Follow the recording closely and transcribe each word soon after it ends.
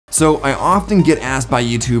So I often get asked by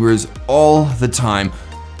YouTubers all the time,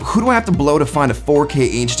 who do I have to blow to find a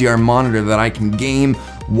 4K HDR monitor that I can game,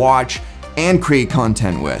 watch, and create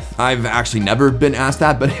content with? I've actually never been asked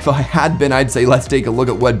that, but if I had been, I'd say let's take a look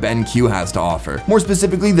at what BenQ has to offer. More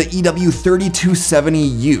specifically, the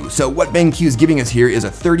EW3270U. So what BenQ is giving us here is a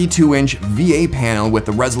 32-inch VA panel with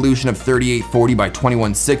a resolution of 3840 by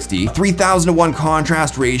 2160, 3000:1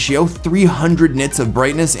 contrast ratio, 300 nits of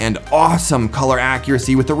brightness, and awesome color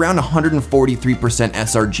accuracy with around 143%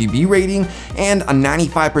 sRGB rating and a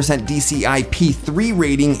 95% DCI-P3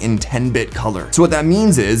 rating in 10-bit color. So what that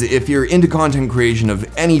means is, if you're into content creation of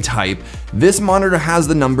any type, this monitor has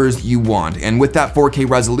the numbers you want, and with that 4K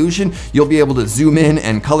resolution, you'll be able to zoom in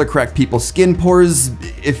and color correct people's skin pores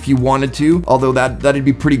if you wanted to, although that'd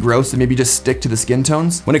be pretty gross, so maybe just stick to the skin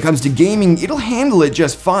tones. When it comes to gaming, it'll handle it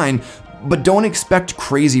just fine, but don't expect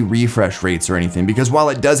crazy refresh rates or anything, because while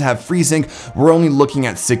it does have FreeSync, we're only looking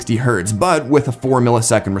at 60 Hz, but with a 4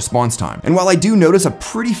 millisecond response time. And while I do notice a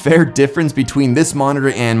pretty fair difference between this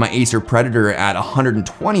monitor and my Acer Predator at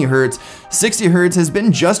 120 Hz, 60 Hz has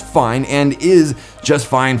been just fine and is just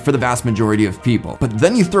fine for the vast majority of people. But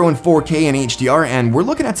then you throw in 4K and HDR and we're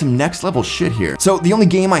looking at some next level shit here. So the only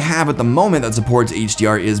game I have at the moment that supports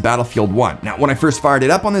HDR is Battlefield 1. Now, when I first fired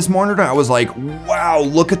it up on this monitor, I was like, wow,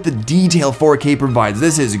 look at the detail 4K provides.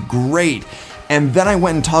 This is great. And then I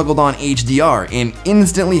went and toggled on HDR and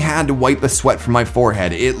instantly had to wipe the sweat from my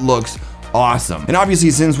forehead. It looks awesome. And obviously,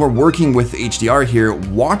 since we're working with HDR here,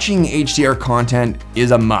 watching HDR content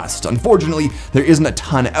is a must. Unfortunately, there isn't a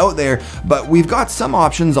ton out there, but we've got some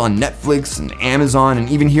options on Netflix and Amazon and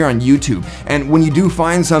even here on YouTube. And when you do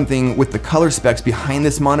find something with the color specs behind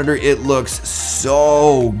this monitor, it looks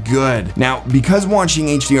so good. Now, because watching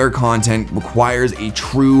HDR content requires a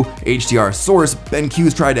true HDR source,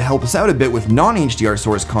 BenQ's tried to help us out a bit with non-HDR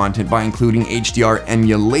source content by including HDR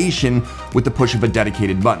emulation with the push of a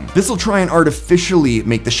dedicated button. This will try and artificially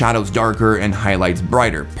make the shadows darker and highlights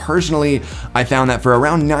brighter. Personally, I found that for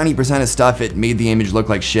around 90% of stuff, it made the image look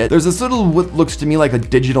like shit. There's this little, what looks to me like a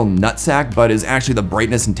digital nutsack, but is actually the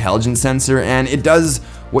brightness intelligence sensor, and it does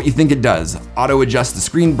what you think it does. Auto adjusts the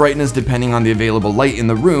screen brightness depending on the available light in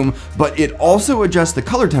the room, but it also adjusts the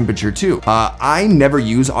color temperature too. I never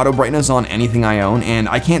use auto brightness on anything I own, and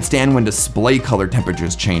I can't stand when display color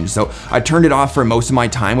temperatures change, so I turned it off for most of my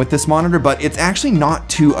time with this monitor, but it's actually not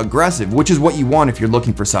too aggressive, which is what you want if you're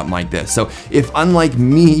looking for something like this. So if, unlike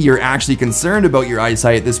me, you're actually concerned about your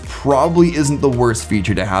eyesight, this probably isn't the worst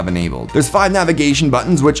feature to have enabled. There's 5 navigation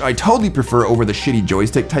buttons, which I totally prefer over the shitty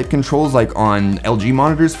joystick type controls like on LG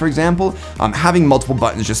monitors, for example. Having multiple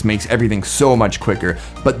buttons just makes everything so much quicker.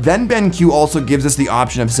 But then BenQ also gives us the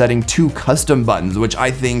option of setting 2 custom buttons, which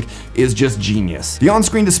I think is just genius. The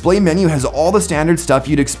on-screen display menu has all the standard stuff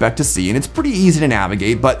you'd expect to see, and it's pretty easy to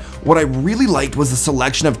navigate, but what I really liked was the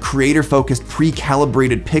selection of creator-focused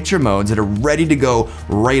pre-calibrated picture modes that are ready to go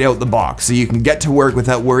right out the box, so you can get to work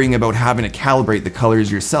without worrying about having to calibrate the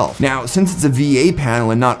colors yourself. Now, since it's a VA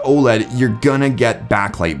panel and not OLED, you're gonna get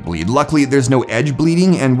backlight bleed. Luckily, there's no edge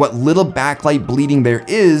bleeding, and what little backlight bleeding there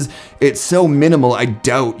is, it's so minimal I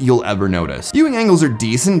doubt you'll ever notice. Viewing angles are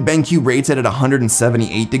decent. BenQ rates it at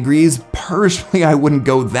 178 degrees. Personally, I wouldn't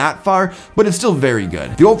go that far, but it's still very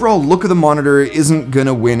good. The overall look of the monitor isn't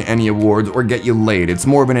gonna win any awards or get you laid. It's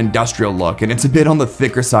more of an industrial look, and it's a bit on the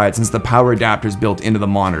thicker side since the power adapter's built into the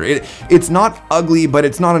monitor. It's not ugly, but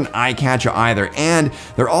it's not an eye catcher either, and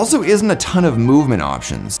there also isn't a ton of movement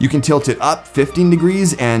options. You can tilt it up 15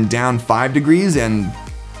 degrees and down 5 degrees, and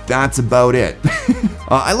that's about it.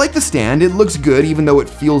 I like the stand. It looks good even though it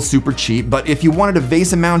feels super cheap, but if you wanted to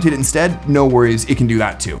VESA mount it instead, no worries, it can do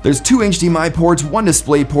that too. There's 2 HDMI ports, 1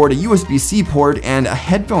 display port, a USB-C port, and a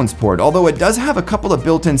headphones port, although it does have a couple of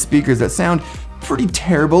built-in speakers that sound pretty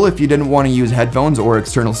terrible if you didn't want to use headphones or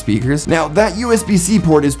external speakers. Now, that USB-C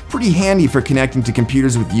port is pretty handy for connecting to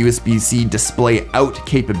computers with USB-C display out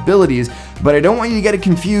capabilities, but I don't want you to get it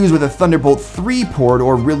confused with a Thunderbolt 3 port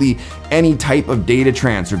or really any type of data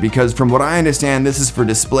transfer, because from what I understand, this is for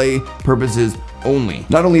display purposes only.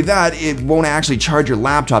 Not only that, it won't actually charge your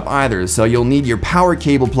laptop either, so you'll need your power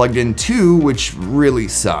cable plugged in too, which really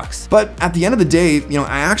sucks. But at the end of the day, you know,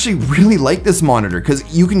 I actually really like this monitor because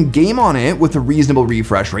you can game on it with a reasonable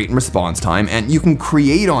refresh rate and response time, and you can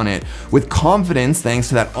create on it with confidence thanks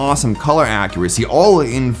to that awesome color accuracy, all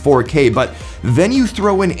in 4K, but then you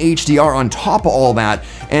throw in HDR on top of all that,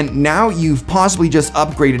 and now you've possibly just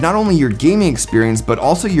upgraded not only your gaming experience, but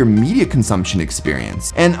also your media consumption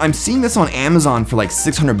experience. And I'm seeing this on Amazon for like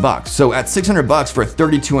 600 bucks. So at 600 bucks for a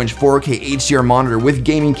 32-inch 4K HDR monitor with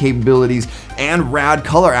gaming capabilities and rad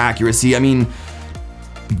color accuracy, I mean,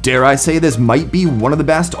 Dare I say this might be one of the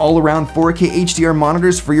best all-around 4K HDR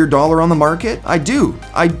monitors for your dollar on the market? I do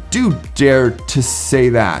dare to say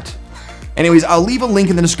that. Anyways, I'll leave a link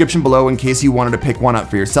in the description below in case you wanted to pick one up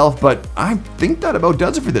for yourself, but I think that about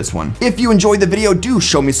does it for this one. If you enjoyed the video, do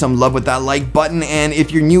show me some love with that like button, and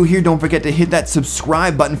if you're new here, don't forget to hit that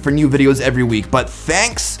subscribe button for new videos every week. But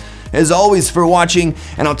thanks, as always, for watching,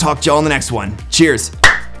 and I'll talk to y'all in the next one. Cheers.